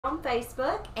on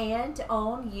Facebook and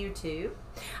on YouTube.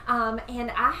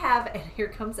 And I have, and here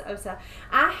comes Osa,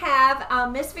 I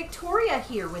have Miss Victoria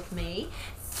here with me,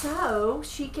 so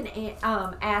she can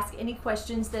ask any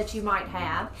questions that you might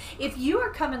have. If you are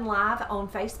coming live on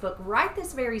Facebook right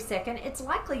this very second, it's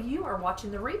likely you are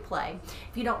watching the replay.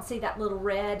 If you don't see that little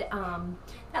red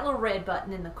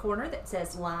button in the corner that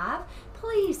says live,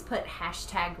 please put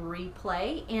hashtag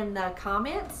replay in the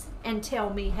comments and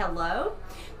tell me hello.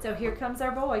 So here comes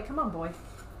our boy. Come on, boy.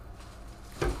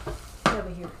 Get over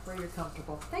here where you're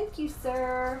comfortable. Thank you,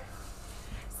 sir.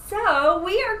 So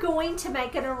we are going to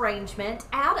make an arrangement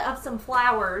out of some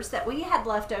flowers that we had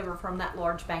left over from that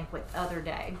large banquet the other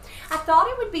day. I thought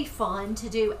it would be fun to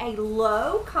do a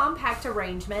low compact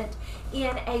arrangement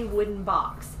in a wooden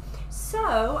box.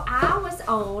 So I was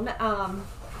on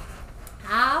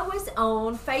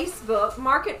Facebook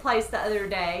Marketplace the other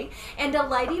day, and a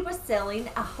lady was selling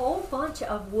a whole bunch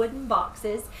of wooden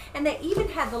boxes, and they even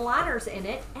had the liners in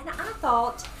it, and I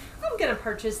thought, I'm gonna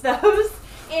purchase those.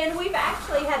 And we've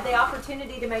actually had the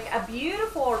opportunity to make a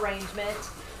beautiful arrangement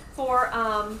for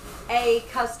a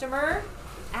customer.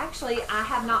 Actually, I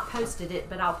have not posted it,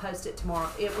 but I'll post it tomorrow.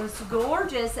 It was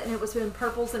gorgeous, and it was in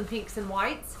purples and pinks and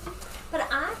whites. But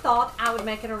I thought I would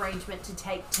make an arrangement to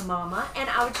take to Mama, and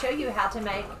I would show you how to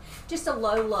make just a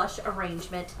low, lush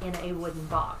arrangement in a wooden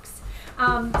box.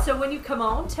 So when you come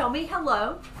on, tell me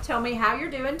hello, tell me how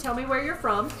you're doing, tell me where you're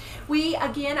from.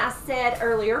 Again, I said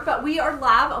earlier, but we are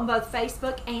live on both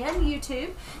Facebook and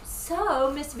YouTube,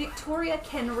 so Miss Victoria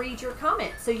can read your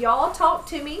comments. So y'all talk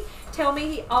to me, tell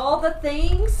me all the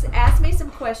things, ask me some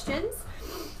questions.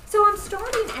 So I'm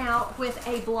starting out with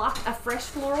a block of fresh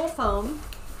floral foam,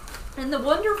 and the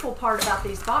wonderful part about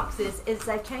these boxes is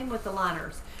they came with the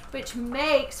liners, which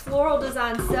makes floral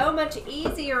design so much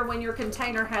easier when your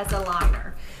container has a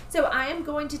liner. So I am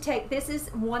going to take, this is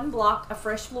one block of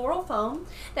fresh floral foam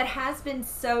that has been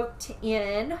soaked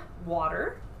in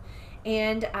water,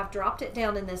 and I've dropped it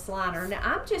down in this liner. Now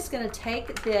I'm just going to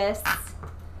take this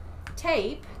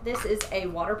tape, this is a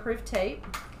waterproof tape,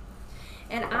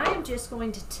 and I am just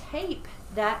going to tape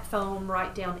that foam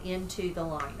right down into the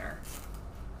liner.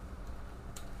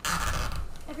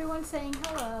 Everyone's saying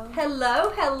hello.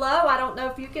 Hello, hello. I don't know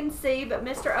if you can see, but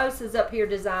Mr. Osa's up here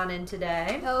designing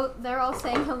today. Oh, they're all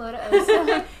saying hello to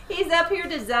Osa. He's up here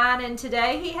designing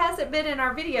today. He hasn't been in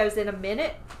our videos in a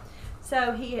minute,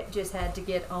 so he just had to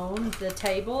get on the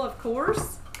table, of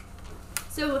course.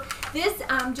 So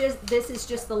this is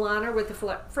just the liner with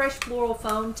the fresh floral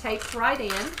foam taped right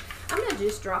in. I'm going to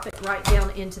just drop it right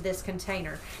down into this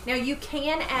container. Now you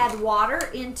can add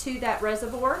water into that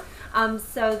reservoir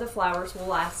so the flowers will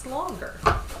last longer.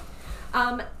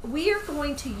 We are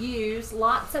going to use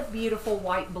lots of beautiful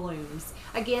white blooms.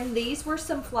 Again, these were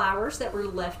some flowers that were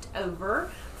left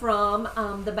over from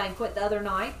the banquet the other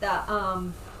night.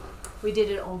 We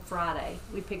did it on Friday.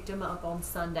 We picked them up on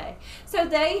Sunday. So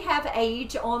they have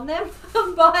age on them,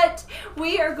 but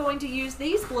we are going to use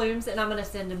these blooms, and I'm going to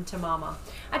send them to Mama.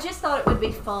 I just thought it would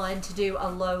be fun to do a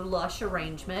low, lush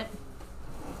arrangement.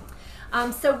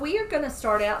 So we are going to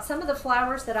start out. Some of the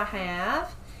flowers that I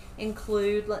have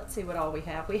include, let's see what all we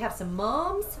have. We have some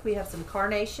mums, we have some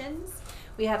carnations,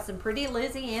 we have some pretty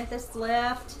lisianthus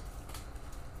left.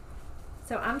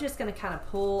 So I'm just going to kind of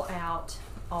pull out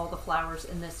all the flowers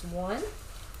in this one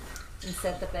and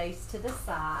set the base to the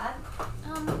side.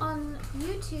 On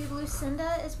YouTube,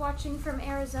 Lucinda is watching from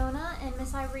Arizona, and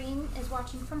Miss Irene is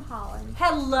watching from Holland.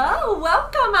 Hello,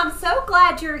 welcome. I'm so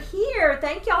glad you're here.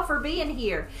 Thank y'all for being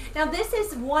here. Now this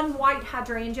is one white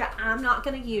hydrangea. I'm not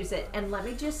going to use it, and let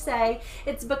me just say,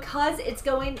 it's because it's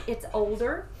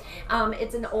older.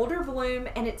 It's an older bloom,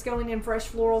 and it's going in fresh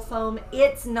floral foam.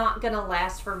 It's not going to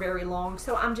last for very long,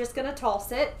 so I'm just going to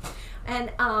toss it.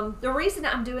 And the reason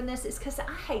I'm doing this is because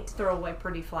I hate to throw away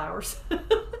pretty flowers.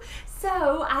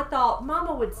 So I thought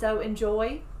Mama would so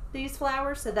enjoy these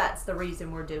flowers, so that's the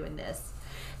reason we're doing this.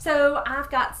 So I've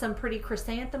got some pretty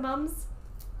chrysanthemums,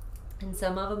 and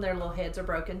some of them, their little heads are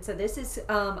broken. So this is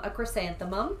a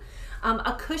chrysanthemum.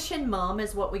 A cushion mum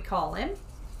is what we call him.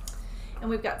 And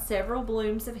we've got several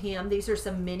blooms of him. These are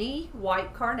some mini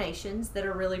white carnations that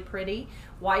are really pretty.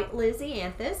 White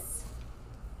lisianthus.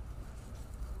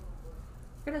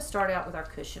 We're going to start out with our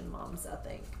cushion mums, I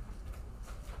think.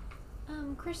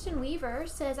 Kristen Weaver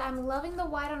says, I'm loving the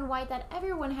white on white that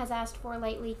everyone has asked for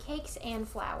lately, cakes and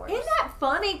flowers. Isn't that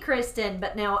funny, Kristen?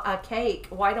 But now a cake,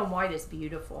 white on white, is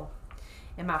beautiful.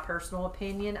 In my personal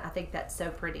opinion, I think that's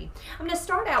so pretty. I'm going to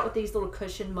start out with these little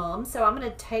cushion mums. So I'm going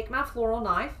to take my floral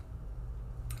knife,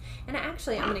 and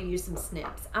actually I'm going to use some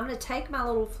snips. I'm going to take my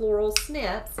little floral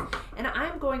snips, and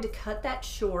I'm going to cut that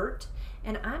short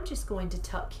And I'm just going to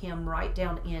tuck him right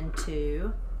down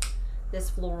into this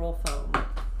floral foam.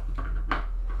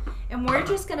 And we're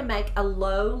just going to make a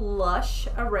low, lush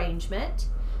arrangement.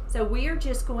 So we are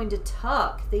just going to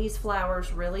tuck these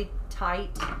flowers really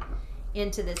tight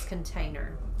into this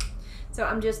container. So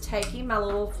I'm just taking my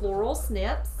little floral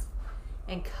snips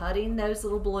and cutting those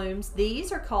little blooms.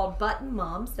 These are called button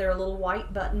mums. They're a little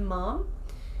white button mum.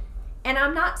 And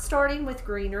I'm not starting with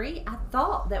greenery. I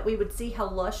thought that we would see how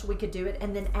lush we could do it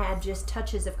and then add just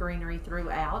touches of greenery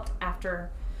throughout after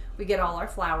we get all our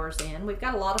flowers in. We've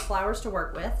got a lot of flowers to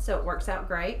work with, so it works out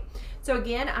great. So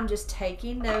again, I'm just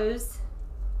taking those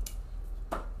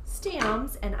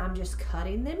stems and I'm just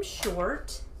cutting them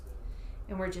short,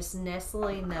 and we're just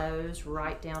nestling those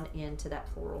right down into that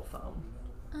floral foam.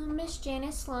 Miss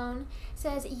Janice Sloan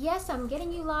says, yes, I'm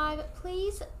getting you live.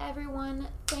 Please, everyone,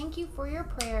 thank you for your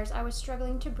prayers. I was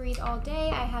struggling to breathe all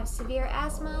day. I have severe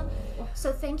asthma.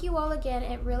 So thank you all again.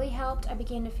 It really helped. I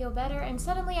began to feel better, and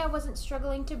suddenly I wasn't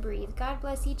struggling to breathe. God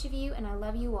bless each of you, and I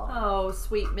love you all. Oh,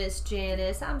 sweet Miss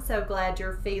Janice. I'm so glad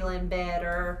you're feeling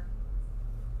better.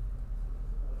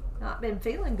 Not been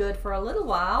feeling good for a little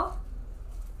while.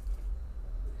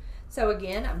 So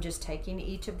again, I'm just taking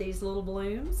each of these little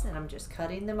blooms and I'm just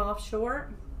cutting them off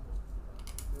short.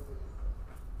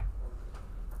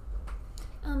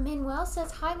 Manuel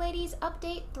says, hi ladies,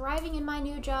 update, thriving in my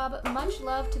new job. Much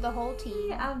love to the whole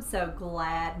team. I'm so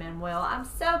glad, Manuel. I'm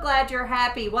so glad you're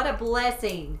happy. What a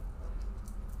blessing.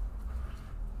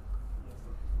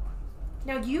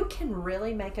 Now you can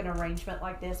really make an arrangement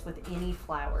like this with any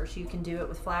flowers. You can do it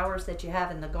with flowers that you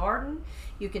have in the garden.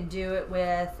 You can do it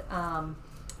with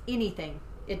anything.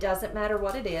 It doesn't matter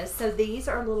what it is. So these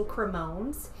are little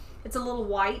cremones. It's a little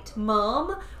white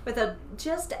mum with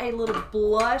just a little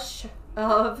blush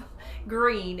of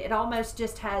green. It almost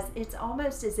just has, it's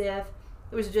almost as if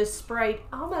it was just sprayed,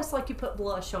 almost like you put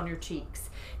blush on your cheeks.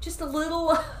 Just a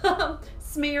little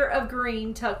smear of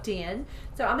green tucked in.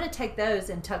 So I'm going to take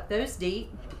those and tuck those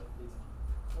deep.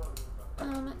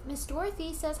 Miss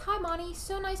Dorothy says, hi Monty,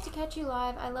 so nice to catch you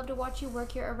live. I love to watch you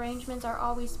work. Your arrangements are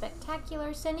always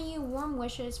spectacular. Sending you warm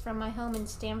wishes from my home in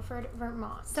Stamford,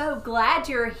 Vermont. So glad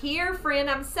you're here, friend.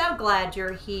 I'm so glad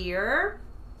you're here.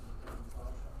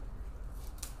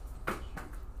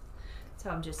 So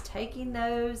I'm just taking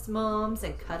those mums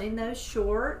and cutting those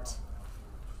short.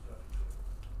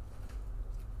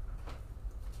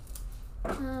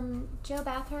 Joe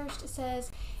Bathurst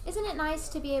says, isn't it nice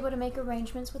to be able to make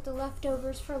arrangements with the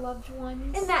leftovers for loved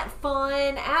ones? Isn't that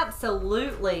fun?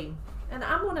 Absolutely. And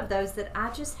I'm one of those that I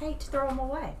just hate to throw them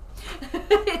away.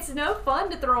 It's no fun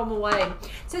to throw them away.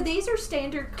 So these are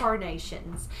standard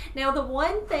carnations. Now the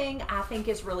one thing I think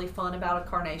is really fun about a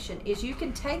carnation is you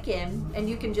can take him and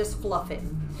you can just fluff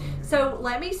him. So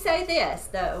let me say this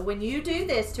though, when you do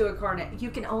this to a carnation, you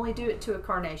can only do it to a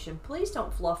carnation. Please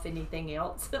don't fluff anything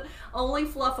else. Only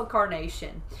fluff a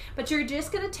carnation. But you're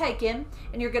just going to take him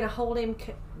and you're going to hold him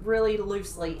really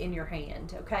loosely in your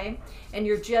hand, okay? And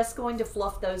you're just going to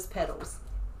fluff those petals.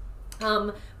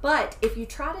 But if you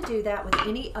try to do that with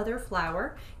any other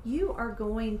flower, you are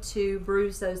going to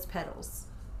bruise those petals.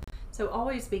 So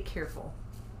always be careful.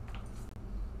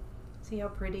 See how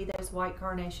pretty those white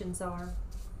carnations are?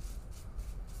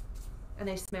 And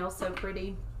they smell so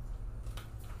pretty.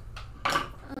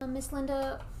 Miss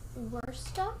Linda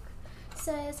Werstuck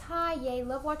says, hi, yay,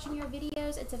 love watching your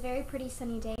videos. It's a very pretty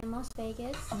sunny day in Las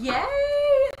Vegas. Yay!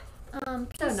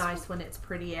 So nice when it's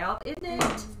pretty out, isn't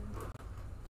it?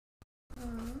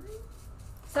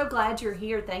 So glad you're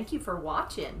here. Thank you for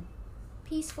watching.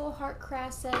 Peaceful Heart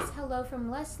Crafts says, hello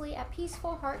from Leslie at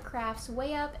Peaceful Heart Crafts,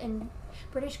 way up in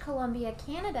British Columbia,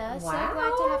 Canada. Wow. So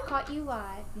glad to have caught you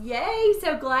live. Yay!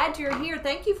 So glad you're here.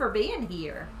 Thank you for being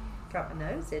here. Got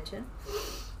my nose itching.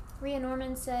 Rhea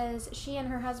Norman says she and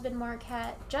her husband Mark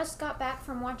had just got back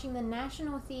from watching the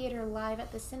National Theater live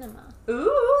at the cinema.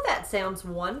 Ooh, that sounds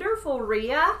wonderful,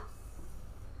 Rhea.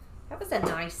 That was a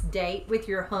nice date with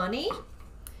your honey.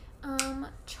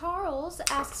 Charles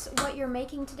asks what you're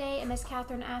making today, and Miss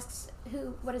Catherine asks,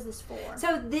 what is this for?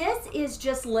 So this is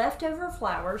just leftover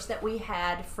flowers that we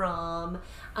had from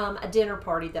a dinner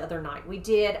party the other night. We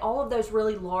did all of those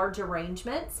really large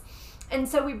arrangements, and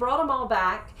so we brought them all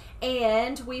back,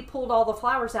 and we pulled all the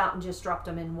flowers out and just dropped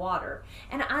them in water.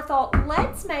 And I thought,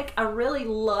 let's make a really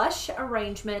lush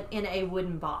arrangement in a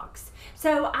wooden box.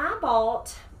 So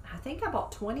I think I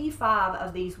bought 25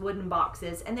 of these wooden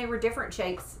boxes, and they were different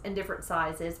shapes and different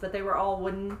sizes, but they were all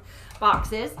wooden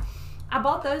boxes. I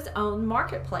bought those on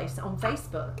Marketplace on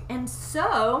Facebook, and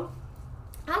so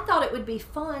I thought it would be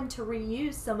fun to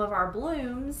reuse some of our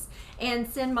blooms and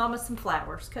send Mama some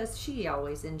flowers, because she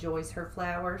always enjoys her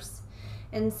flowers.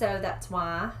 And so that's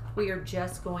why we are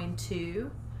just going to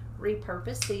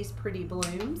repurpose these pretty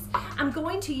blooms. I'm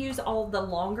going to use all the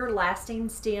longer lasting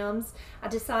stems. I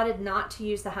decided not to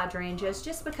use the hydrangeas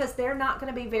just because they're not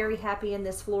going to be very happy in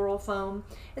this floral foam,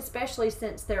 especially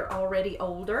since they're already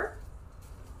older.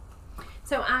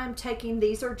 So I'm taking,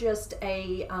 these are just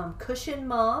a cushion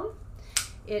mum.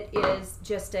 It is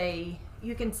just a,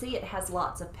 you can see it has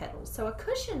lots of petals. So a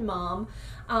cushion mum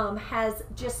has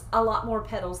just a lot more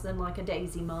petals than like a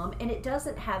daisy mum, and it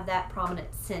doesn't have that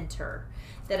prominent center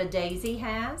that a daisy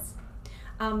has.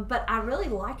 But I really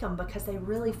like them because they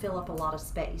really fill up a lot of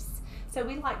space. So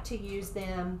we like to use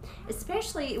them,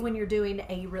 especially when you're doing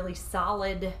a really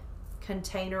solid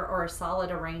container or a solid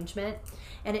arrangement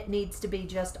and it needs to be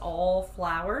just all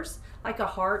flowers, like a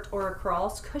heart or a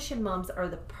cross. Cushion mums are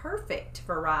the perfect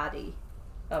variety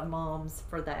of mums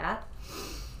for that.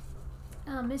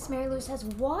 Miss Mary Lou says,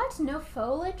 what? No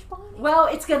foliage, Bonnie? Well,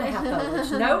 it's going to have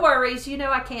foliage. No worries. You know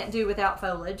I can't do without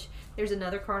foliage. There's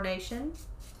another carnation.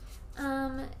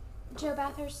 Joe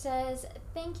Bathurst says,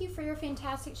 thank you for your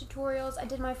fantastic tutorials. I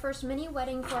did my first mini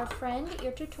wedding for a friend.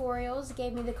 Your tutorials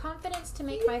gave me the confidence to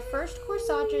make my first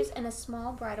corsages and a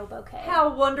small bridal bouquet.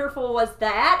 How wonderful was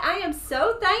that? I am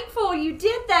so thankful you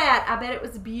did that. I bet it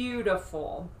was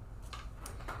beautiful.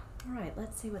 All right,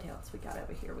 let's see what else we got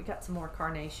over here. We got some more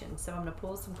carnations, so I'm going to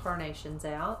pull some carnations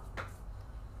out.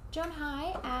 Joan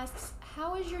High asks,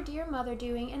 how is your dear mother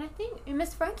doing? And I think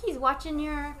Miss Frankie's watching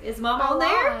your Is Mama on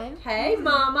there? live. Hey,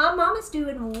 Mama. Mama's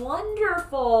doing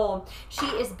wonderful. She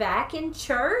is back in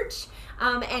church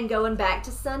and going back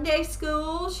to Sunday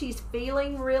school. She's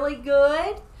feeling really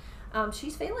good.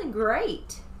 She's feeling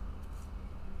great.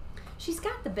 She's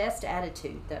got the best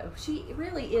attitude, though. She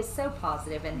really is so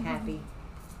positive and happy.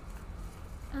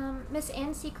 Miss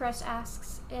Ann Seacrest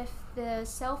asks if the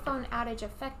cell phone outage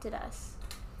affected us.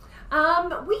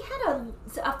 We had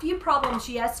a few problems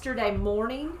yesterday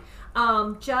morning.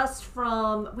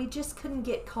 We just couldn't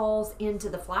get calls into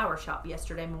the flower shop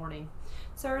yesterday morning.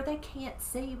 Sir, they can't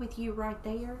see with you right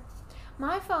there.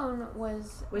 My phone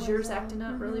was yours acting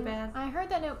up really bad? I heard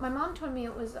that my mom told me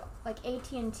it was like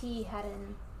AT&T had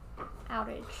an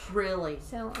outage. Really?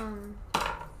 So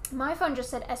my phone just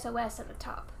said SOS at the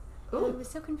top. Ooh. I was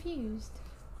so confused.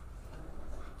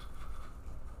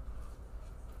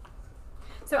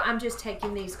 So I'm just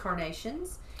taking these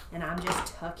carnations and I'm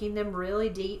just tucking them really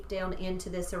deep down into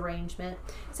this arrangement.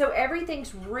 So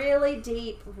everything's really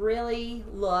deep, really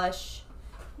lush.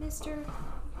 Mister, you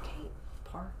can't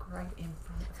park right in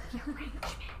front of the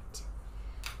arrangement.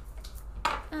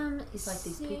 It's like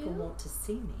these people want to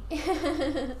see me.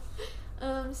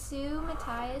 Sue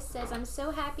Matthias says, I'm so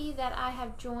happy that I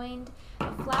have joined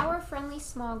a flower-friendly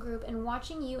small group, and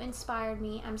watching you inspired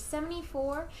me. I'm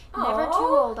 74, never too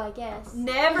old, I guess.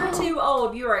 Never too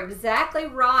old. You are exactly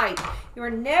right. You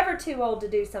are never too old to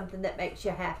do something that makes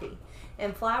you happy.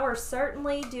 And flowers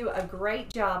certainly do a great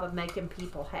job of making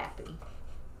people happy.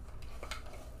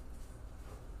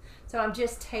 So I'm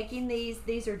just taking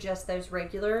these are just those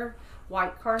regular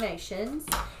white carnations,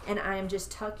 and I am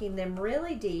just tucking them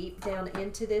really deep down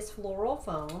into this floral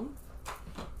foam.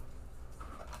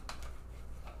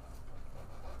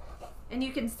 And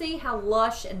you can see how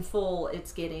lush and full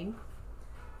it's getting.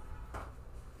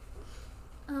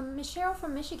 Miss Cheryl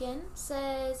from Michigan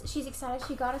says she's excited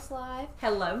she got us live.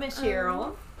 Hello, Miss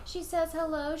Cheryl. She says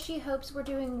hello. She hopes we're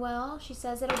doing well. She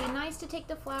says it'll be nice to take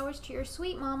the flowers to your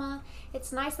sweet mama.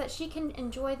 It's nice that she can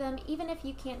enjoy them even if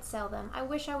you can't sell them. I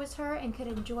wish I was her and could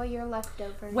enjoy your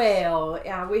leftovers. Well,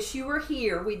 I wish you were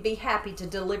here. We'd be happy to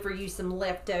deliver you some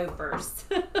leftovers.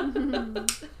 I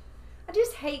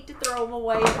just hate to throw them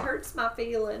away. It hurts my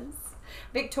feelings.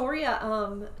 Victoria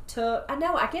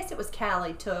I guess it was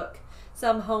Callie took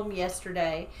some home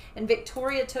yesterday, and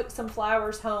Victoria took some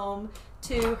flowers home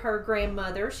to her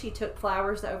grandmother. She took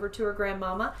flowers over to her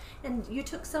grandmama, and you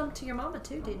took some to your mama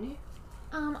too, didn't you?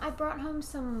 I brought home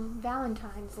some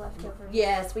Valentine's leftovers.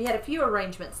 Yes, we had a few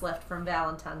arrangements left from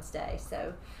Valentine's Day,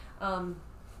 so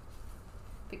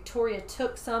Victoria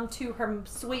took some to her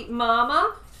sweet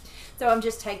mama. So I'm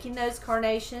just taking those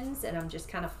carnations and I'm just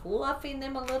kind of fluffing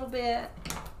them a little bit.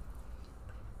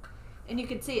 And you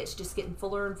can see it's just getting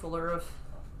fuller and fuller of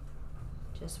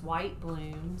just white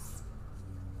blooms.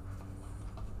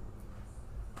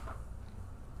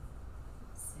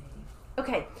 Let's see.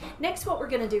 Okay, next what we're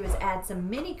going to do is add some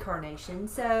mini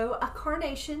carnations. So a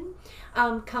carnation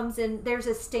comes in, there's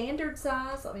a standard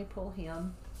size. Let me pull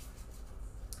him.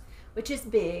 which is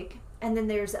big, and then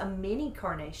there's a mini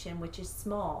carnation, which is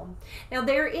small. Now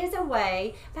there is a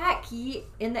way, back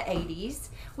in the 80s,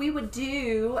 we would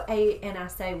do and I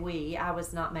say we, I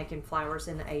was not making flowers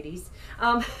in the 80s.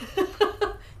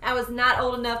 I was not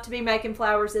old enough to be making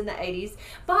flowers in the 80s,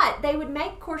 but they would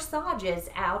make corsages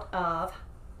out of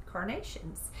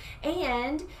carnations.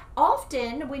 And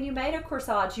often when you made a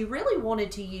corsage, you really wanted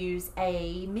to use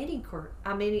a mini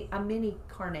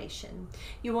carnation.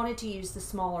 You wanted to use the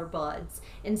smaller buds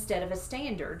instead of a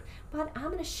standard. But I'm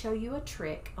going to show you a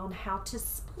trick on how to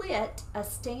split a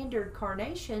standard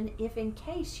carnation if in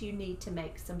case you need to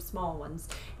make some small ones.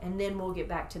 And then we'll get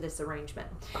back to this arrangement.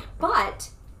 But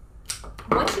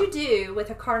what you do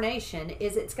with a carnation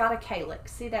is it's got a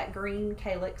calyx. See that green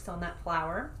calyx on that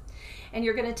flower? And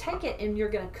you're going to take it and you're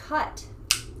going to cut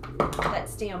that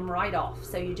stem right off.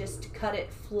 So you just cut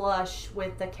it flush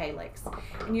with the calyx.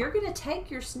 And you're going to take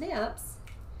your snips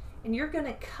and you're going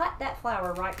to cut that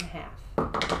flower right in half.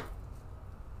 And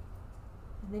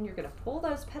then you're going to pull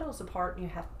those petals apart and you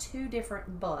have two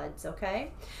different buds,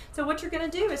 okay? So what you're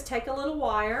going to do is take a little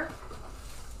wire,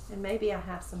 and maybe I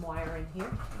have some wire in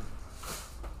here.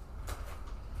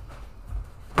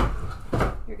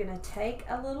 You're going to take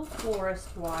a little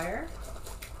florist wire.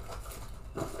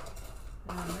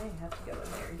 I may have to go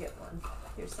in there and get one.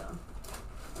 Here's some.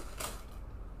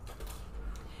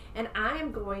 And I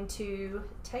am going to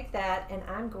take that and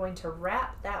I'm going to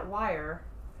wrap that wire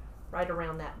right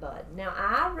around that bud. Now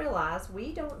I realize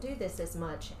we don't do this as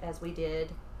much as we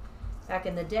did back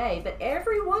in the day, but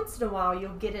every once in a while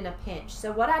you'll get in a pinch.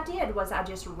 So what I did was I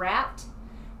just wrapped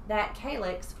that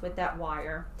calyx with that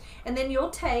wire, and then you'll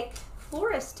take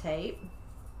florist tape,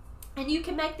 and you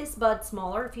can make this bud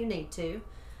smaller if you need to,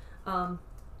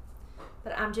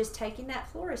 but I'm just taking that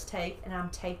florist tape and I'm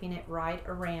taping it right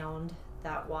around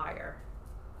that wire.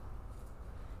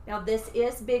 Now this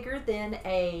is bigger than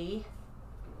a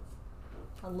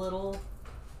little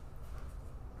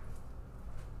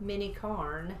mini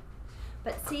carn,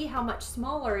 but see how much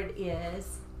smaller it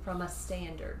is from a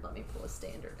standard. Let me pull a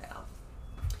standard out.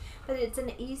 But it's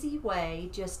an easy way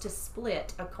just to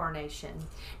split a carnation.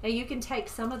 Now you can take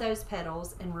some of those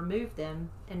petals and remove them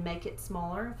and make it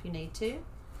smaller if you need to.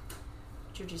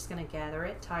 But you're just going to gather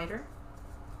it tighter,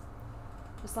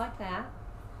 just like that.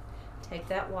 Take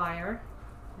that wire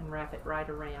and wrap it right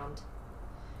around.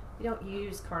 We don't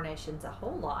use carnations a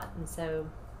whole lot, and so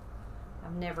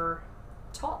I've never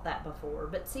taught that before.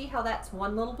 But see how that's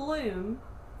one little bloom,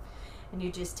 and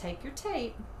you just take your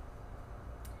tape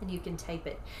and you can tape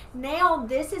it. Now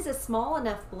this is a small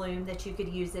enough bloom that you could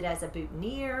use it as a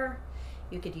boutonniere.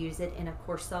 You could use it in a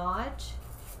corsage,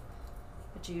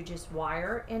 but you just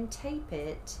wire and tape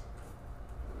it.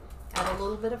 Add a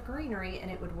little bit of greenery and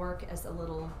it would work as a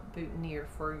little boutonniere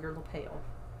for your lapel.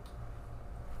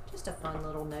 Just a fun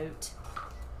little note.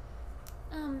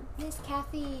 Miss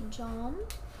Kathy Jom,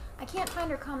 I can't find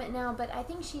her comment now, but I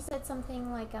think she said something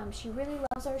like she really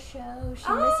loves our show.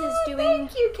 She misses doing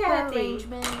her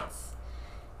arrangements.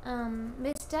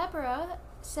 Miss Deborah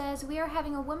says, we are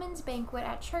having a women's banquet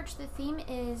at church. The theme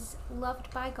is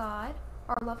loved by God,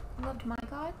 or loved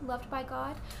by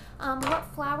God. What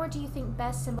flower do you think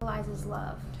best symbolizes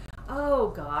love? Oh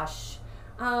gosh.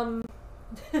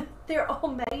 They're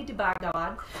all made by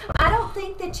God. I don't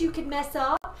think that you could mess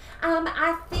up.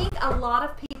 I think a lot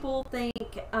of people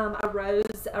think a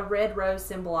red rose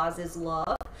symbolizes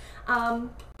love.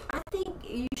 I think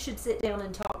you should sit down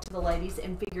and talk to the ladies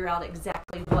and figure out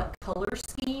exactly what color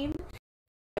scheme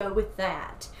to go with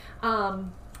that.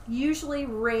 Usually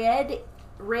red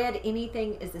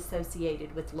anything is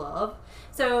associated with love.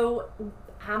 So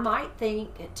I might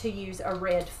think to use a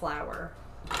red flower.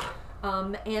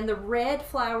 And the red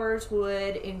flowers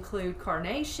would include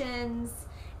carnations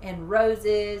and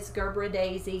roses, Gerbera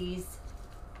daisies.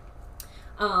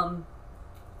 But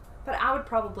I would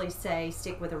probably say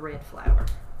stick with a red flower.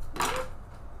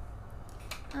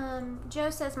 Joe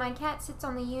says, my cat sits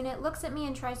on the unit, looks at me,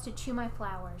 and tries to chew my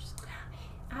flowers.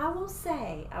 I will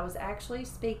say, I was actually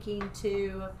speaking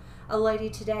to a lady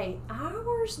today.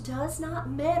 Ours does not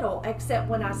meddle, except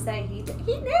when I say he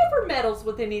never meddles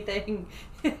with anything.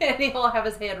 And he'll have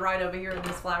his head right over here in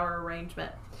this flower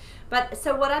arrangement. But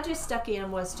so what I just stuck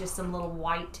in was just some little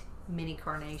white mini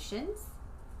carnations.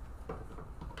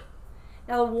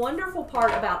 Now the wonderful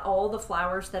part about all the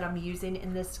flowers that I'm using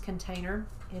in this container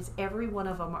is every one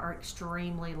of them are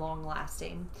extremely long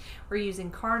lasting. We're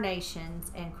using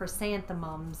carnations and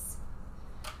chrysanthemums,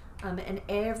 and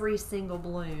every single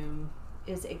bloom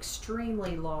is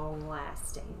extremely long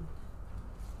lasting.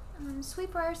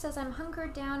 Sweetbriar says, I'm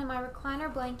hunkered down in my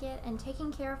recliner blanket and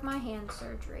taking care of my hand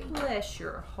surgery. Bless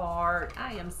your heart.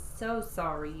 I am so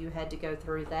sorry you had to go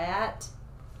through that.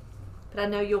 But I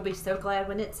know you'll be so glad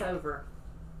when it's over.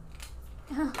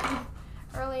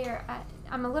 Earlier,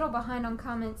 I'm a little behind on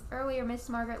comments. Earlier, Miss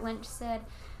Margaret Lynch said,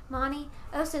 Monty,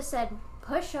 Osa said,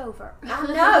 push over. I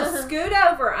know, scoot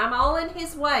over. I'm all in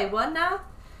his way, wasn't I?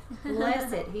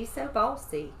 Bless it. He's so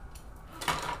bossy.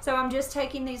 So I'm just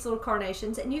taking these little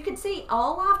carnations, and you can see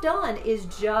all I've done is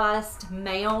just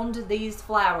mound these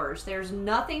flowers. There's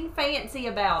nothing fancy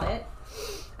about it.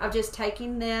 I've just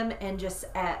taken them and just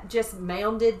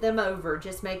mounded them over,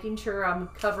 just making sure I'm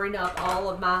covering up all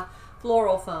of my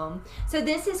floral foam. So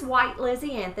this is white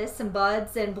lisianthus, some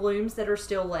buds and blooms that are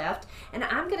still left, and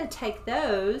I'm going to take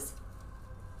those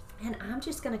and I'm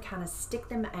just going to kind of stick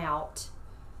them out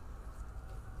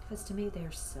because to me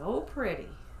they're so pretty.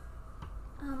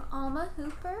 Alma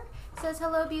Hooper says,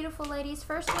 hello, beautiful ladies.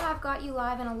 First time I've got you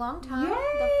live in a long time. Yay!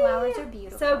 The flowers are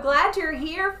beautiful. So glad you're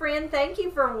here, friend. Thank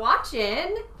you for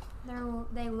watching.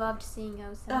 They loved seeing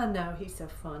Osa. Oh, no, he's so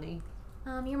funny.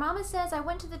 Your mama says, I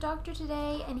went to the doctor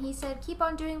today, and he said, keep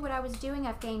on doing what I was doing.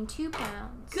 I've gained 2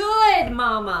 pounds. Good,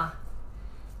 Mama.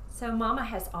 So Mama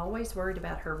has always worried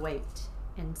about her weight,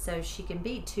 and so she can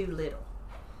be too little,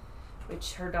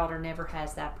 which her daughter never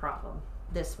has that problem.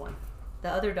 This one. The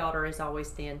other daughter is always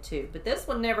thin too, but this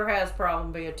one never has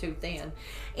problem being too thin.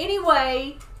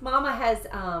 Anyway, Mama has,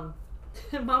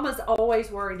 Mama's always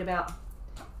worried about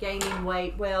gaining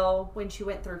weight. Well, when she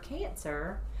went through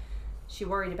cancer, she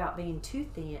worried about being too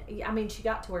thin. I mean, she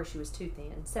got to where she was too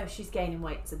thin, so she's gaining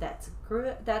weight. So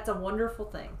that's a wonderful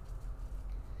thing.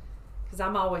 Because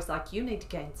I'm always like, you need to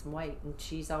gain some weight, and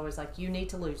she's always like, you need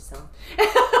to lose some.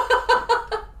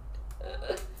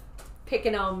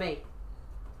 Picking on me.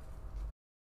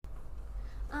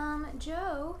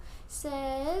 Joe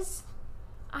says,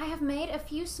 I have made a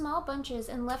few small bunches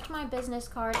and left my business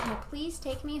card and a please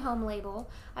take me home label.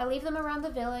 I leave them around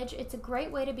the village. It's a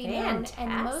great way to be known,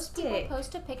 and most people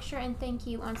post a picture and thank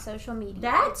you on social media.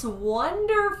 That's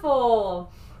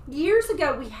wonderful. Years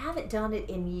ago, we haven't done it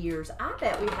in years. I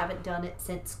bet we haven't done it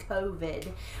since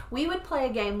COVID. We would play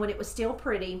a game when it was still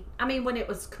pretty. I mean, when it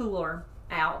was cooler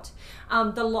out,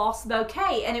 the lost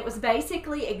bouquet, and it was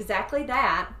basically exactly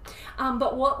that.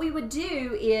 But what we would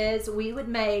do is we would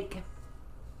make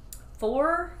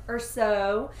 4 or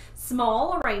so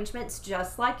small arrangements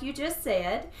just like you just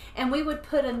said, and we would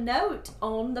put a note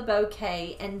on the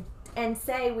bouquet and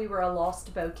say we were a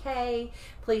lost bouquet,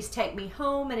 please take me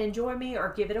home and enjoy me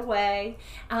or give it away.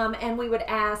 And we would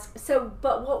ask,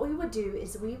 but what we would do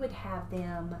is we would have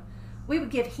them, we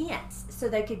would give hints so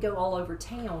they could go all over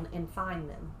town and find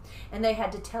them. And they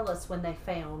had to tell us when they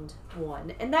found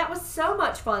one. And that was so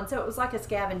much fun. So it was like a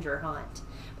scavenger hunt.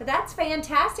 But that's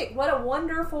fantastic. What a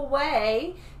wonderful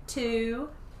way to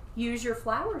use your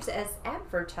flowers as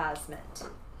advertisement.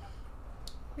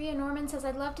 Rhea Norman says,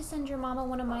 I'd love to send your mama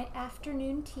one of my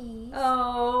afternoon teas.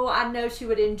 Oh, I know she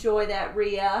would enjoy that,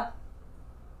 Rhea.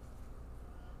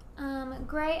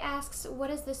 Gray asks,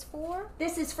 what is this for?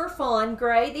 This is for fun,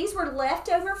 Gray. These were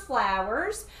leftover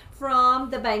flowers from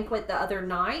the banquet the other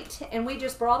night, and we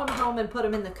just brought them home and put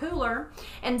them in the cooler.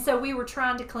 And so we were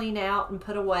trying to clean out and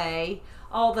put away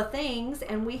all the things,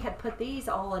 and we had put these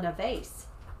all in a vase,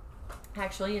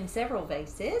 actually in several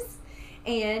vases.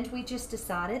 And we just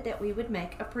decided that we would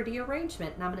make a pretty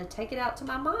arrangement, and I'm going to take it out to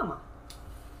my mama.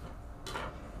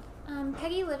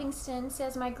 Peggy Livingston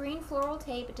says, my green floral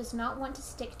tape does not want to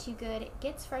stick too good. It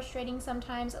gets frustrating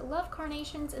sometimes. Love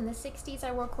carnations. In the 60s,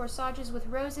 I wore corsages with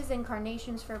roses and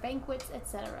carnations for banquets,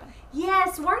 etc.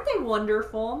 Yes, weren't they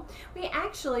wonderful? We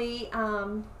actually,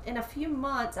 in a few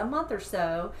months, a month or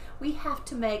so, we have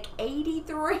to make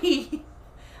 83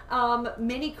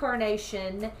 mini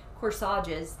carnation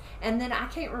corsages, and then I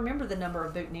can't remember the number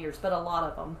of boutonnieres, but a lot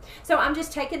of them. So I'm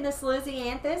just taking this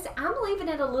lisianthus, I'm leaving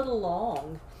it a little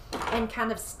long and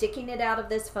kind of sticking it out of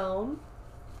this foam.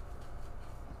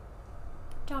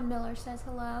 Dawn Miller says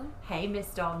hello. Hey, Miss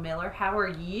Dawn Miller, how are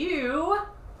you?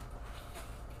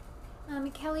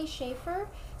 Kelly Schaefer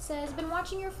says, been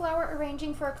watching your flower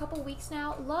arranging for a couple weeks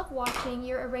now. Love watching.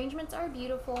 Your arrangements are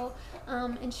beautiful.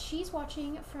 And she's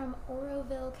watching from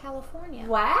Oroville, California.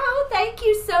 Wow, thank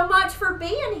you so much for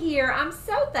being here. I'm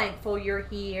so thankful you're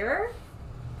here.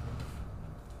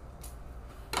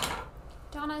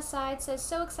 Donna Aside says,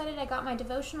 so excited I got my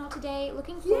devotional today.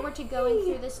 Looking forward to going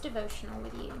through this devotional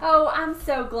with you. Oh, I'm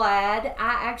so glad.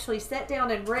 I actually sat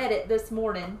down and read it this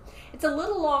morning. It's a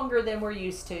little longer than we're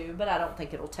used to, but I don't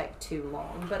think it'll take too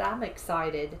long. But I'm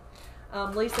excited.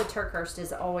 Lisa Turkhurst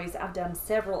is always, I've done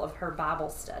several of her Bible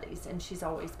studies, and she's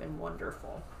always been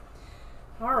wonderful.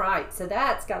 All right, so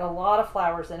that's got a lot of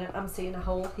flowers in it. I'm seeing a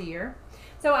hole here.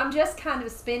 So I'm just kind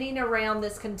of spinning around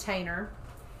this container,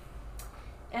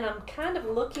 and I'm kind of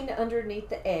looking underneath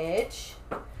the edge.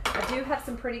 I do have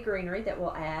some pretty greenery that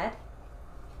we'll add,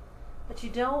 but you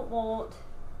don't want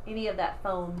any of that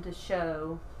foam to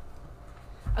show.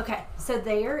 Okay, so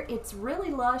there, it's really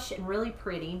lush and really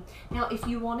pretty. Now, if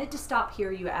you wanted to stop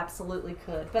here, you absolutely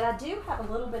could, but I do have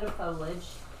a little bit of foliage,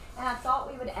 and I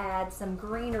thought we would add some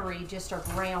greenery just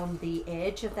around the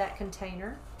edge of that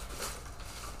container.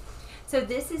 So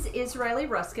this is Israeli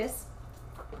ruscus,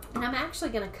 and I'm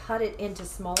actually going to cut it into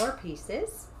smaller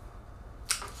pieces.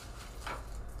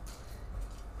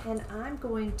 And I'm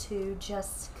going to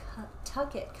just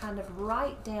tuck it kind of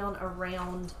right down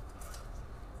around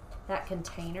that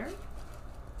container.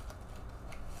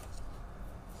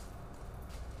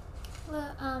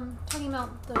 Well, talking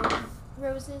about the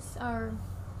roses, or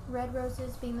red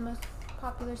roses being the most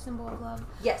popular symbol of love.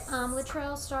 Yes.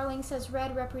 Latrell Starling says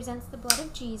red represents the blood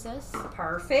of Jesus.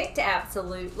 Perfect,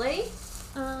 absolutely.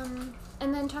 And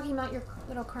then talking about your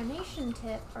little carnation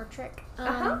tip or trick.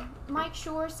 Mike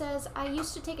Shore says, I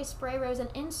used to take a spray rose and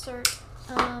insert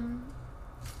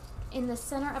in the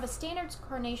center of a standard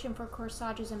carnation for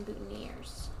corsages and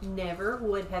boutonnieres. Never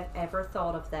would have ever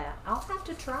thought of that. I'll have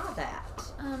to try that.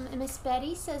 And Miss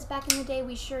Betty says, back in the day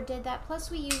we sure did that.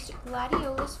 Plus we used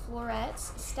gladiolus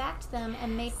florets, stacked them,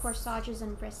 and made corsages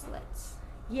and wristlets.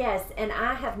 Yes, and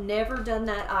I have never done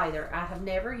that either. I have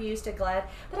never used a glad,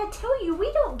 but I tell you,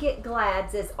 we don't get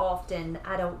glads as often,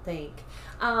 I don't think.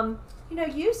 You know,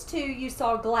 used to, you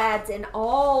saw glads in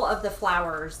all of the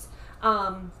flowers,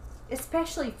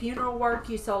 especially funeral work.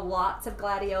 You saw lots of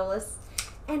gladiolus,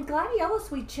 and gladiolus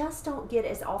we just don't get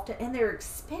as often, and they're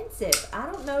expensive. I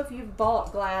don't know if you've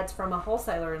bought glads from a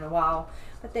wholesaler in a while,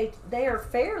 but they are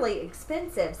fairly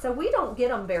expensive, so we don't get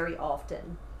them very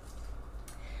often.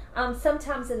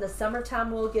 Sometimes in the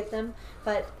summertime we'll get them,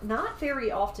 but not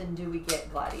very often do we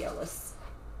get gladiolus.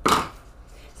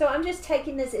 So I'm just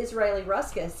taking this Israeli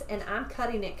ruscus and I'm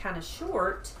cutting it kind of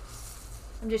short.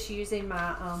 I'm just using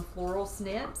my floral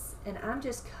snips, and I'm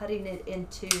just cutting it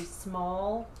into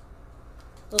small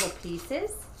little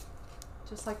pieces,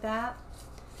 just like that,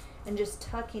 and just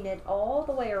tucking it all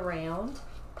the way around.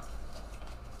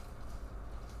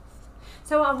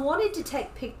 So I wanted to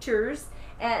take pictures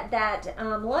at that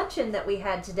luncheon that we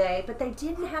had today, but they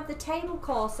didn't have the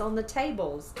tablecloths on the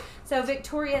tables. So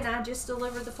Victoria and I just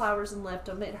delivered the flowers and left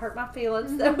them. It hurt my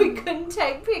feelings that we couldn't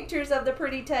take pictures of the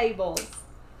pretty tables.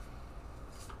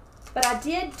 But I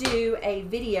did do a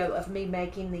video of me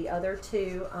making the other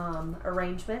two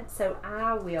arrangements, so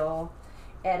I will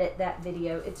edit that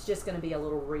video. It's just going to be a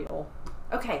little reel.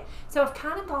 Okay, so I've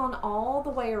kind of gone all the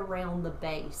way around the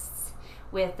base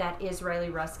with that Israeli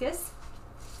ruscus.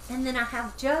 And then I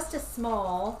have just a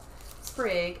small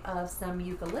sprig of some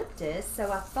eucalyptus,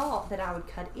 so I thought that I would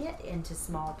cut it into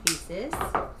small pieces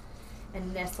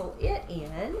and nestle it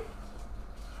in.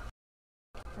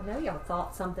 I know y'all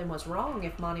thought something was wrong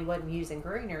if Monty wasn't using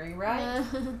greenery, right?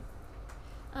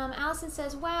 Allison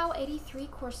says, wow, 83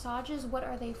 corsages, what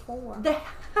are they for?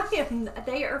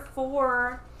 They are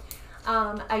for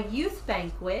a youth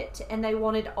banquet, and they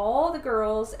wanted all the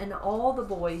girls and all the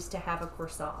boys to have a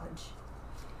corsage.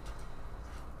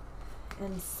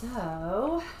 And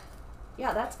so,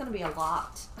 yeah, that's going to be a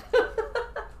lot.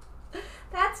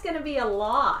 That's going to be a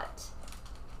lot.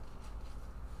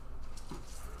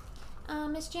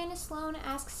 Miss Janice Sloan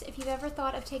asks if you've ever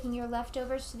thought of taking your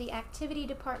leftovers to the activity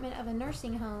department of a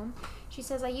nursing home. She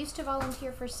says, I used to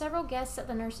volunteer for several guests at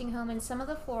the nursing home, and some of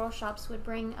the floral shops would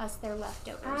bring us their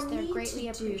leftovers. They're greatly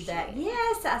appreciated. That.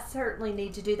 Yes, I certainly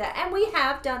need to do that. And we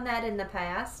have done that in the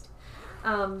past.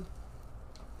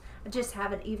 I just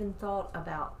haven't even thought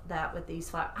about that with these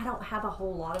flowers. I don't have a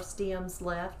whole lot of stems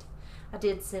left. I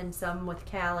did send some with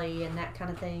Callie and that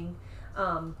kind of thing.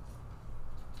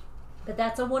 But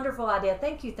that's a wonderful idea.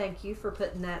 Thank you for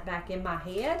putting that back in my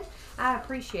head. I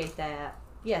appreciate that.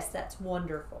 Yes, that's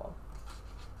wonderful.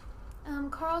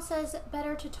 Carl says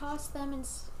better to toss them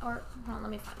hold on,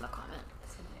 let me find the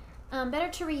comment. Better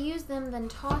to reuse them than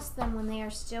toss them when they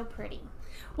are still pretty.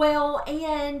 Well,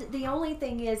 and the only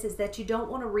thing is that you don't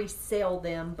want to resell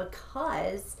them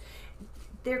because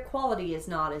their quality is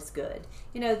not as good.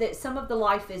 You know, that some of the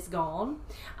life is gone.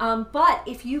 But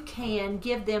if you can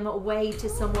give them away to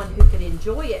someone who could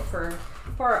enjoy it for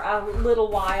a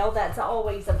little while, that's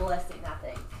always a blessing, I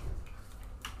think.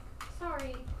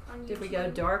 Sorry. Did we go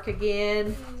dark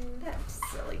again? That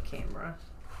silly camera.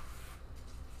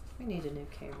 We need a new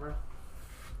camera.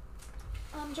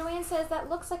 Joanne says that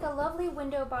looks like a lovely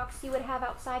window box you would have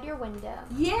outside your window.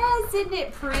 Yes, isn't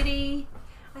it pretty?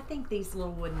 I think these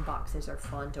little wooden boxes are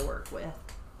fun to work with.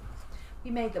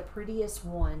 We made the prettiest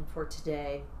one for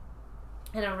today.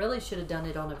 And I really should have done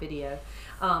it on a video.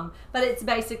 But it's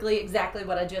basically exactly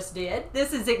what I just did.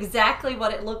 This is exactly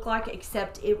what it looked like,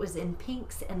 except it was in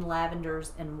pinks and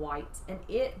lavenders and whites. And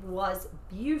it was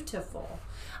beautiful.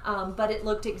 But it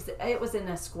was in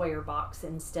a square box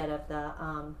instead of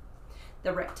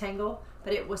the rectangle.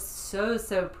 But it was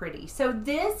so pretty. So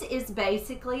this is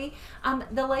basically,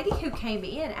 the lady who came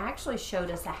in actually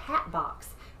showed us a hat box.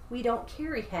 We don't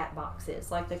carry hat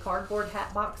boxes, like the cardboard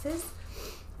hat boxes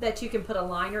that you can put a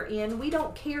liner in. We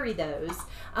don't carry those.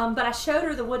 But I showed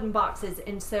her the wooden boxes,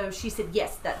 and so she said,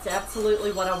 yes, that's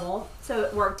absolutely what I want. So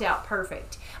it worked out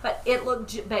perfect. But it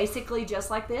looked basically just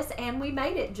like this, and we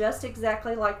made it just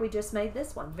exactly like we just made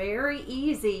this one. Very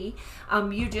easy.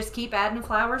 You just keep adding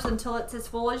flowers until it's as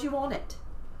full as you want it.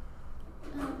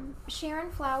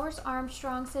 Sharon Flowers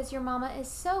Armstrong says your mama is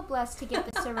so blessed to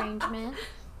get this arrangement.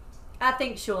 I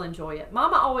think she'll enjoy it.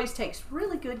 Mama always takes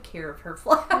really good care of her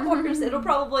flowers. It'll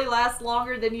probably last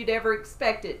longer than you'd ever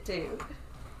expect it to.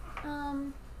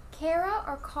 Kara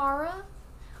or Kara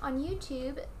on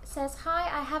YouTube says,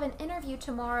 hi, I have an interview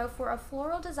tomorrow for a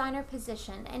floral designer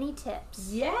position. Any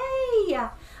tips? Yay!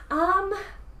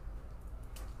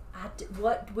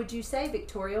 What would you say,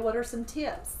 Victoria? What are some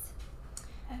tips?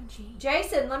 Oh, gee.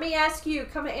 Jason, let me ask you.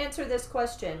 Come and answer this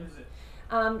question.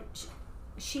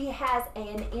 She has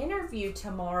an interview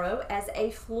tomorrow as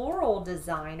a floral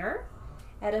designer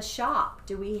at a shop.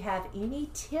 Do we have any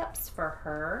tips for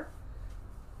her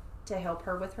to help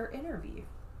her with her interview?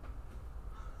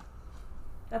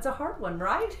 That's a hard one,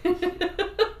 right? I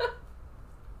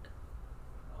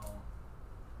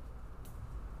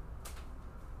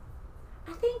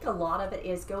think a lot of it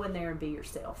is go in there and be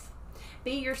yourself.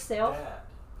 Be yourself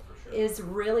is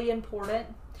really important.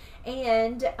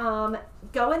 And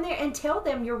go in there and tell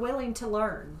them you're willing to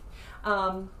learn.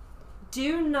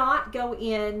 Do not go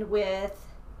in with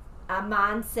a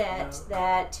mindset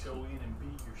that... Go in and be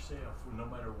yourself no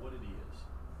matter what it is.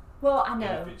 Well, I know.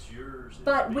 And if it's yours...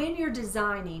 But when you're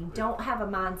designing, don't have a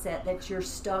mindset that you're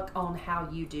stuck on how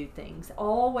you do things.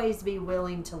 Always be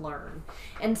willing to learn.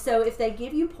 And so if they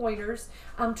give you pointers,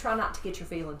 try not to get your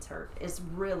feelings hurt is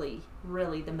really,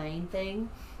 really the main thing.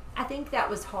 I think that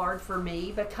was hard for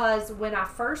me because when I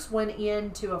first went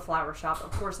into a flower shop, of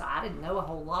course I didn't know a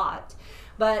whole lot,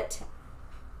 but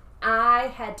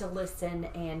I had to listen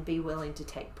and be willing to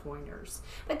take pointers.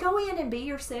 But go in and be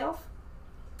yourself.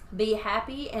 Be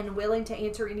happy and willing to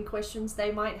answer any questions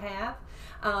they might have.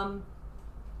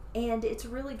 And it's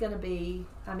really going to be,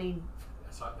 I mean...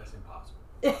 That's impossible.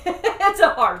 That's a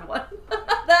hard one.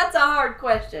 That's a hard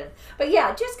question. But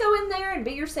yeah, just go in there and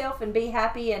be yourself and be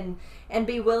happy and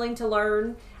be willing to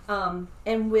learn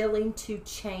and willing to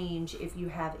change if you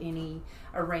have any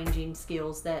arranging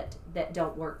skills that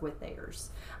don't work with theirs.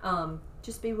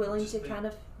 Just be willing to kind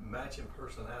of... Matching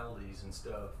personalities and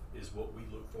stuff is what we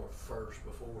look for first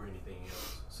before anything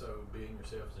else. So being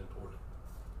yourself is important.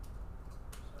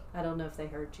 So. I don't know if they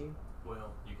heard you.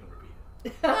 Well, you can repeat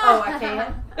it. Oh, I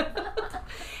can.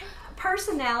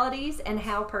 Personalities and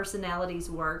how personalities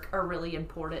work are really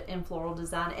important in floral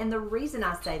design. And the reason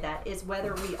I say that is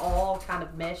whether we all kind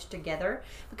of mesh together,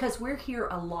 because we're here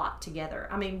a lot together.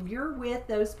 I mean, you're with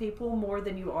those people more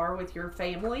than you are with your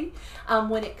family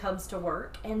when it comes to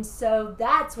work. And so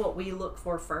that's what we look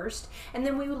for first. And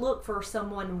then we look for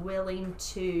someone willing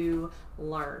to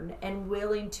learn and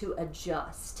willing to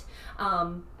adjust.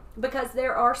 Because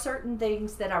there are certain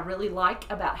things that I really like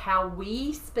about how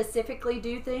we specifically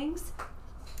do things.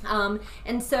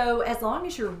 And so as long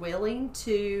as you're willing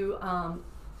to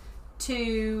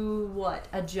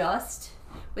adjust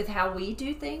with how we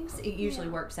do things, it usually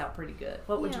works out pretty good.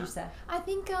 What would you say? I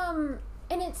think, and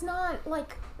it's not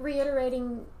like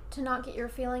reiterating to not get your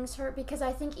feelings hurt, because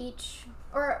I think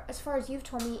or as far as you've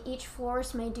told me, each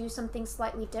florist may do something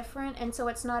slightly different, and so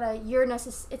it's not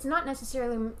it's not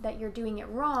necessarily that you're doing it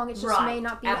wrong. It just may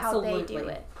not be how they do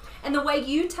it. And the way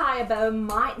you tie a bow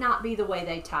might not be the way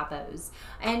they tie bows,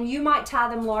 and you might tie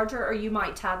them larger or you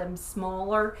might tie them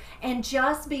smaller, and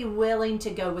just be willing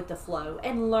to go with the flow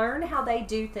and learn how they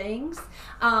do things,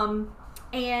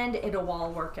 and it'll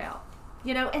all work out.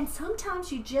 You know, and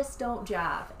sometimes you just don't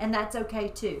jive, and that's okay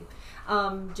too.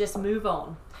 Just move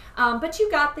on. But you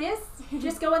got this.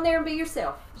 Just go in there and be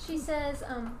yourself. She says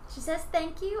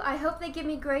thank you. I hope they give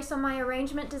me grace on my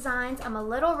arrangement designs. I'm a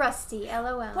little rusty.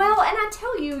 LOL. Well, and I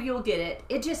tell you, you'll get it.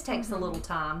 It just takes a little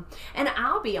time. And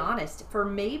I'll be honest, for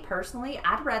me personally,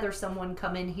 I'd rather someone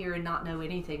come in here and not know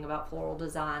anything about floral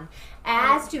design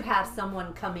as to have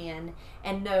someone come in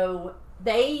and know.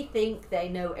 They think they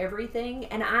know everything,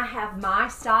 and I have my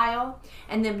style,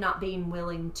 and them not being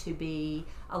willing to be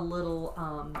a little,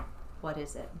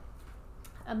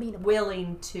 Amenable.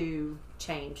 willing to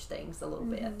change things a little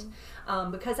bit.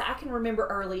 Because I can remember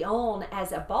early on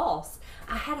as a boss,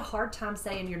 I had a hard time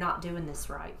saying you're not doing this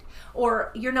right,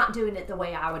 or you're not doing it the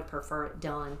way I would prefer it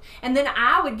done. And then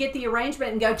I would get the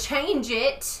arrangement and go change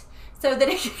it so that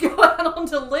it could go out on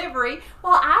delivery.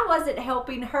 Well, I wasn't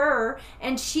helping her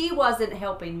and she wasn't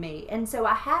helping me. And so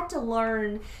I had to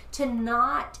learn to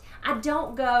I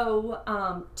don't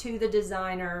go to the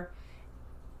designer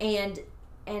and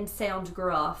sound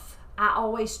gruff. I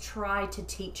always try to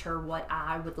teach her what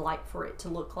I would like for it to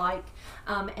look like,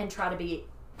 and try to be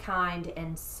kind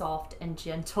and soft and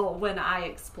gentle when I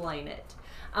explain it.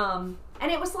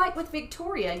 And it was like with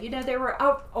Victoria, there were,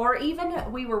 or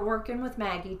even we were working with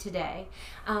Maggie today.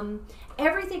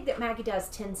 Everything that Maggie does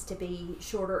tends to be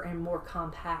shorter and more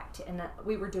compact. And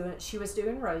she was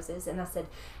doing roses, and I said,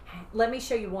 let me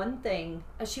show you one thing.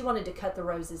 She wanted to cut the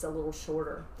roses a little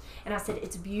shorter. And I said,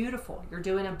 it's beautiful. You're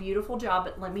doing a beautiful job,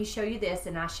 but let me show you this.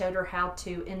 And I showed her how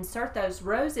to insert those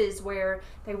roses where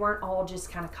they weren't all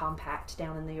just kind of compact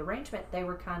down in the arrangement. They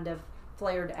were kind of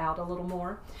flared out a little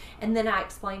more. And then I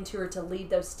explained to her to leave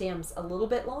those stems a little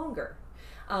bit longer,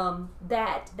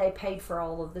 that they paid for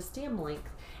all of the stem length.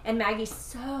 And Maggie's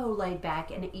so laid back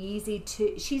and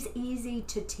she's easy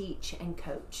to teach and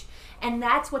coach. And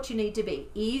that's what you need to be,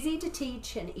 easy to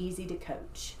teach and easy to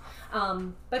coach,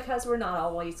 because we're not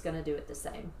always going to do it the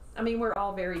same. I mean, we're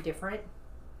all very different.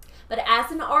 But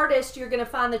as an artist, you're going to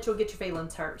find that you'll get your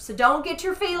feelings hurt. So don't get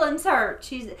your feelings hurt.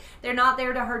 They're not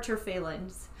there to hurt your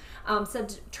feelings. So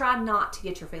try not to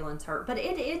get your feelings hurt. But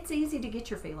it's easy to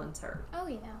get your feelings hurt. Oh,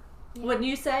 yeah. Wouldn't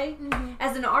you say? Mm-hmm.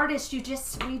 As an artist, we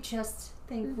just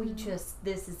think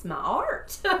this is my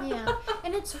art. Yeah,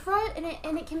 and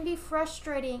it can be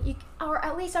frustrating. Or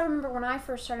at least I remember when I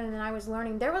first started and I was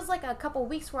learning, there was like a couple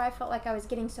weeks where I felt like I was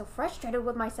getting so frustrated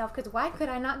with myself because why could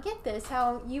I not get this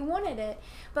how you wanted it?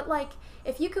 But like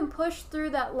if you can push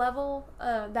through that level,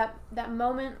 that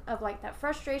moment of like that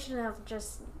frustration of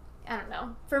just, I don't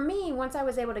know. For me, once I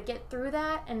was able to get through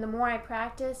that, and the more I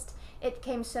practiced, it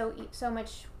came so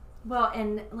much. Well,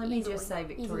 and let me just say,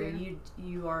 Victoria,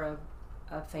 you are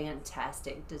a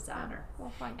fantastic designer.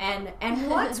 Well, fine. And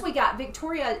once we got,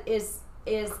 Victoria is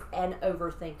an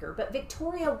overthinker, but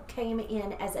Victoria came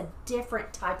in as a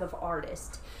different type of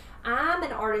artist. I'm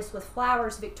an artist with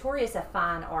flowers. Victoria's a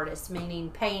fine artist,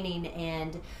 meaning painting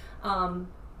and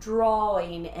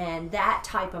drawing and that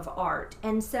type of art.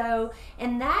 And so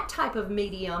in that type of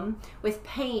medium with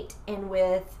paint and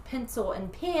with pencil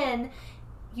and pen,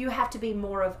 you have to be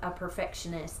more of a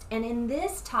perfectionist. And in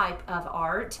this type of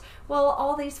art, well,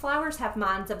 all these flowers have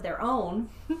minds of their own.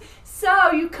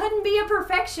 So you couldn't be a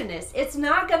perfectionist. It's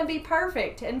not going to be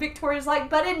perfect. And Victoria's like,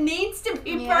 but it needs to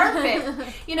be perfect.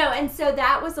 And so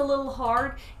that was a little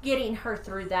hard getting her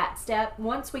through that step.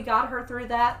 Once we got her through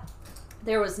that,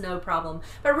 there was no problem.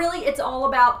 But really, it's all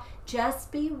about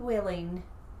just be willing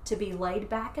to be laid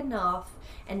back enough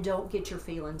and don't get your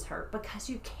feelings hurt, because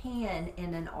you can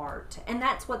in an art. And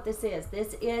that's what this is.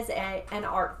 This is an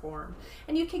art form.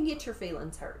 And you can get your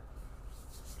feelings hurt.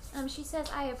 She says,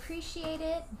 I appreciate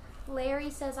it. Larry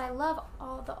says, I love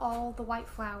all the white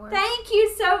flowers. Thank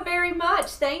you so very much.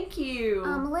 Thank you.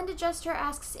 Melinda Jester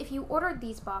asks if you ordered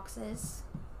these boxes.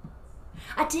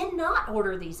 I did not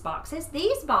order these boxes.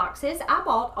 These boxes I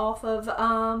bought off of,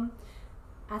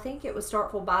 I think it was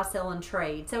Starkville Buy, Sell, and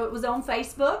Trade. So it was on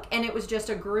Facebook, and it was just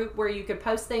a group where you could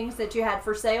post things that you had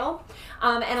for sale.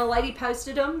 And a lady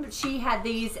posted them. She had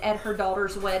these at her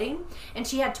daughter's wedding, and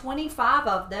she had 25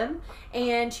 of them,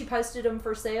 and she posted them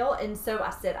for sale. And so I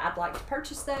said, I'd like to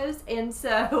purchase those. And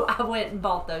so I went and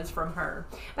bought those from her.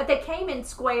 But they came in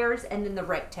squares and then the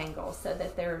rectangles, so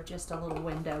that they're just a little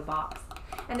window box.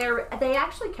 And they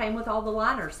actually came with all the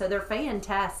liners, so they're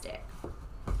fantastic.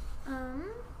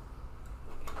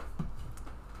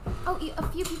 A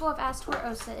few people have asked where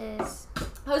Osa is.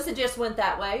 Osa just went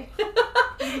that way.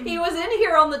 He was in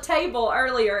here on the table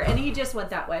earlier, and he just went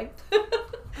that way.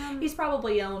 He's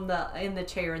probably in the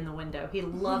chair in the window. He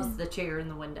loves the chair in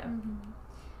the window.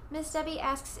 Miss Debbie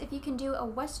asks if you can do a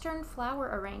Western flower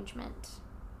arrangement.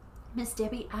 Miss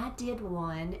Debbie, I did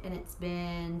one, and it's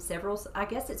been I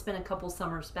guess it's been a couple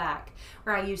summers back,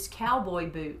 where I used cowboy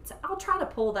boots. I'll try to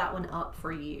pull that one up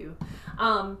for you.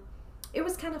 It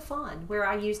was kind of fun, where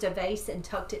I used a vase and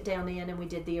tucked it down in, and we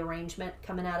did the arrangement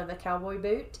coming out of a cowboy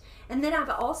boot. And then I've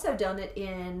also done it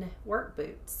in work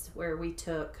boots, where we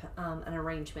took an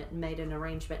arrangement and made an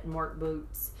arrangement in work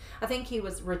boots. I think he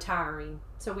was retiring,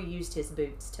 so we used his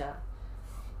boots to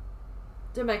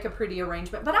make a pretty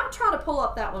arrangement. But I'll try to pull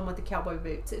up that one with the cowboy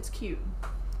boots. It's cute.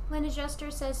 Linda Juster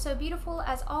says, so beautiful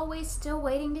as always, still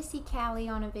waiting to see Callie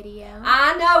on a video.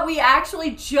 I know, we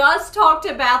actually just talked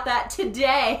about that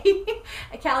today.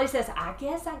 Callie says, I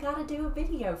guess I gotta do a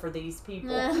video for these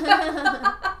people.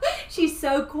 She's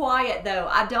so quiet though.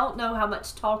 I don't know how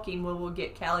much talking we'll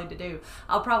get Callie to do.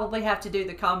 I'll probably have to do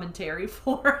the commentary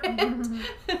for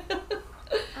it.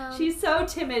 She's so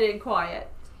timid and quiet.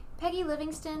 Peggy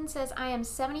Livingston says, I am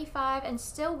 75 and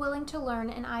still willing to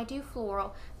learn, and I do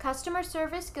floral. Customer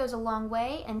service goes a long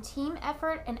way, and team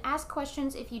effort, and ask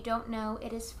questions if you don't know.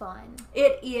 It is fun.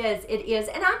 It is.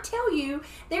 And I tell you,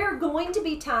 there are going to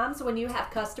be times when you have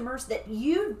customers that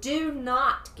you do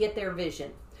not get their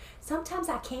vision. Sometimes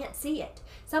I can't see it.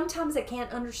 Sometimes I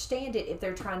can't understand it if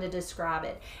they're trying to describe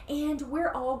it. And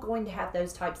we're all going to have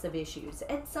those types of issues.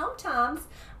 And sometimes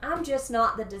I'm just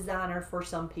not the designer for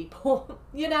some people.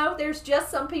 You know, there's just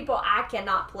some people I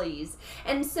cannot please.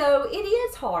 And so it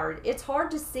is hard. It's hard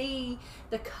to see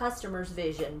the customer's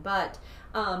vision. But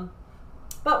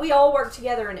we all work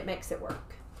together and it makes it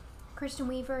work. Kristen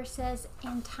Weaver says,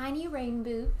 in tiny rain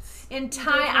boots.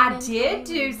 I did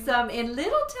do some in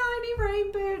little tiny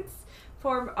rain boots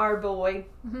for our boy,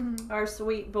 our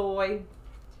sweet boy.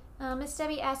 Miss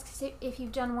Debbie asks if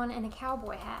you've done one in a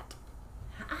cowboy hat.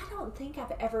 I don't think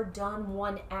I've ever done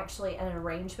one actually an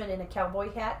arrangement in a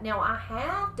cowboy hat. Now I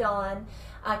have done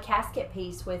a casket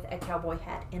piece with a cowboy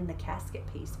hat in the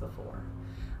casket piece before.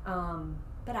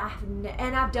 But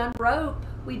I've done rope.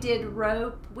 We did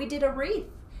rope. We did a wreath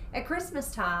at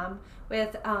Christmas time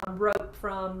with rope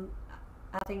from,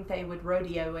 I think they would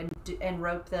rodeo and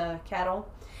rope the cattle.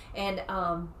 And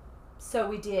so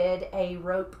we did a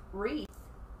rope wreath.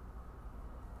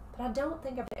 But I don't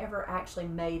think I've ever actually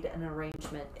made an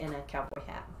arrangement in a cowboy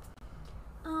hat.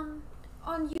 On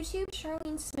YouTube,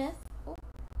 Charlene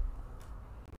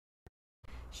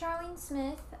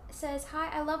Smith says, hi,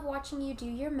 I love watching you do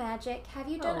your magic. Have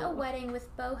you done a wedding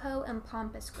with boho and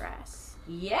pampas grass?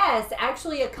 Yes,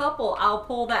 actually a couple. I'll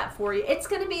pull that for you. It's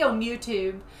going to be on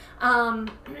YouTube.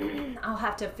 I'll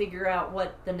have to figure out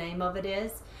what the name of it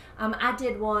is. I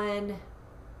did one,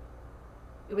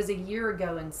 it was a year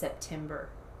ago in September.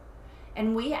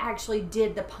 And we actually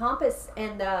did the pampas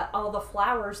and all the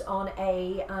flowers on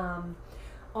a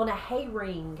hay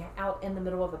ring out in the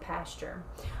middle of a pasture.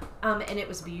 And it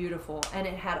was beautiful. And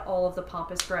it had all of the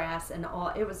pampas grass and all.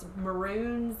 It was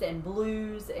maroons and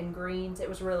blues and greens. It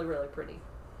was really, really pretty.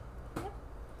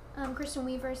 Yep. Kristen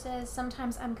Weaver says,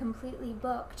 sometimes I'm completely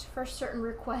booked for certain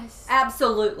requests.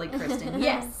 Absolutely, Kristen.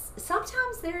 Yes.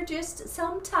 Sometimes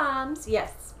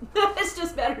yes. It's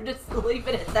just better just to leave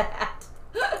it at that.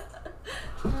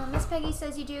 Miss Peggy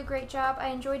says, you do a great job. I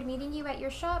enjoyed meeting you at your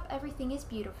shop. Everything is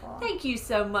beautiful. Thank you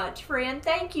so much, friend.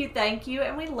 Thank you.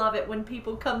 And we love it when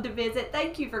people come to visit.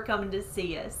 Thank you for coming to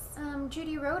see us.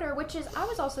 Judy Roeder, I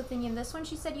was also thinking of this one.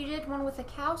 She said you did one with a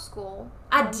cow school.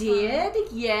 I did,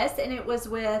 yes. And it was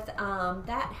with,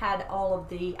 that had all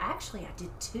of actually I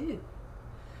did two.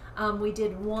 We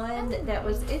did one that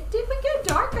was, did we go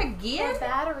dark again? The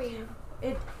battery.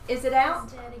 Is it out?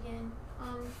 It's dead again.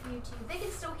 On YouTube. They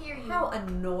can still hear you. How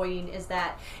annoying is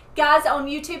that? Guys on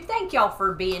YouTube, thank y'all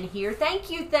for being here. Thank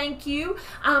you.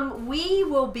 We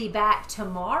will be back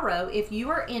tomorrow. If you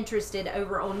are interested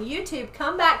over on YouTube,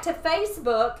 come back to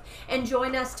Facebook and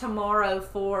join us tomorrow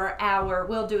for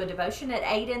we'll do a devotion at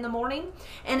 8 in the morning.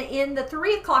 And in the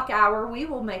 3 o'clock hour, we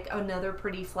will make another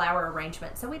pretty flower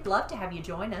arrangement. So we'd love to have you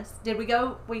join us.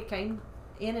 We came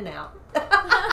in and out.